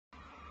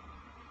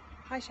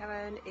Hi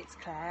Sharon, it's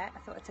Claire. I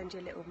thought I'd send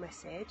you a little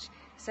message.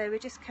 So we're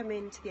just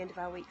coming to the end of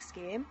our week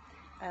skiing.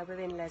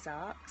 We're in Les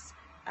Arcs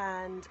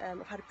and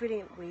I've had a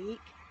brilliant week,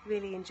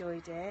 really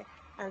enjoyed it,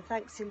 and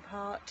thanks in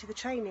part to the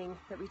training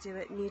that we do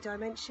at New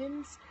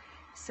Dimensions.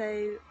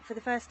 So for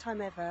the first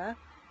time ever,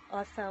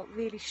 I've felt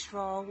really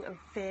strong and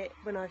fit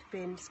when I've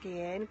been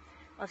skiing.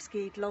 I've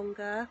skied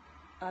longer,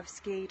 I've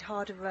skied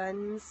harder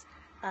runs,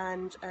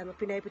 and I've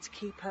been able to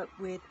keep up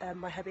with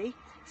my hubby,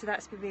 so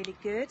that's been really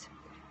good.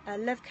 I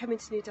love coming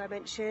to New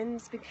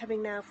Dimensions. Been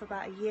coming now for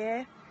about a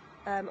year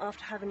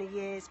after having a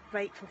year's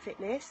break from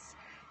fitness.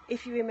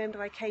 If you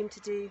remember, I came to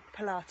do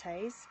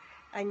Pilates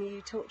and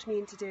you talked me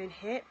into doing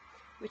HIIT,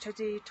 which I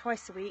do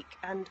twice a week,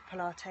 and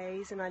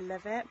Pilates, and I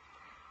love it.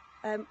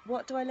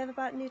 What do I love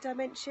about New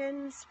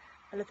Dimensions?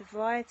 I love the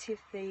variety of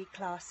the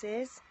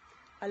classes.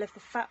 I love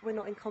the fact we're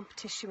not in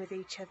competition with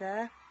each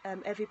other.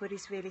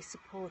 Everybody's really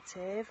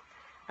supportive,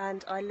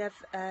 and I love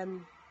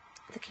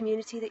the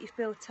community that you've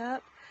built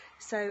up.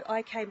 So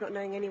I came not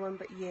knowing anyone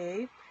but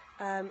you,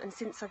 and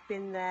since I've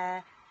been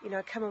there, you know,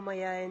 I come on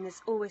my own.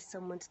 There's always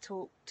someone to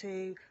talk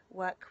to,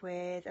 work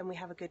with, and we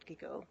have a good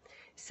giggle.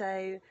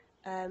 So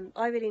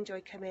I really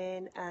enjoy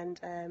coming,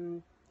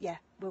 and yeah,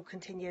 we'll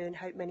continue and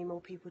hope many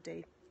more people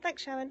do.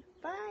 Thanks, Sharon.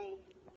 Bye.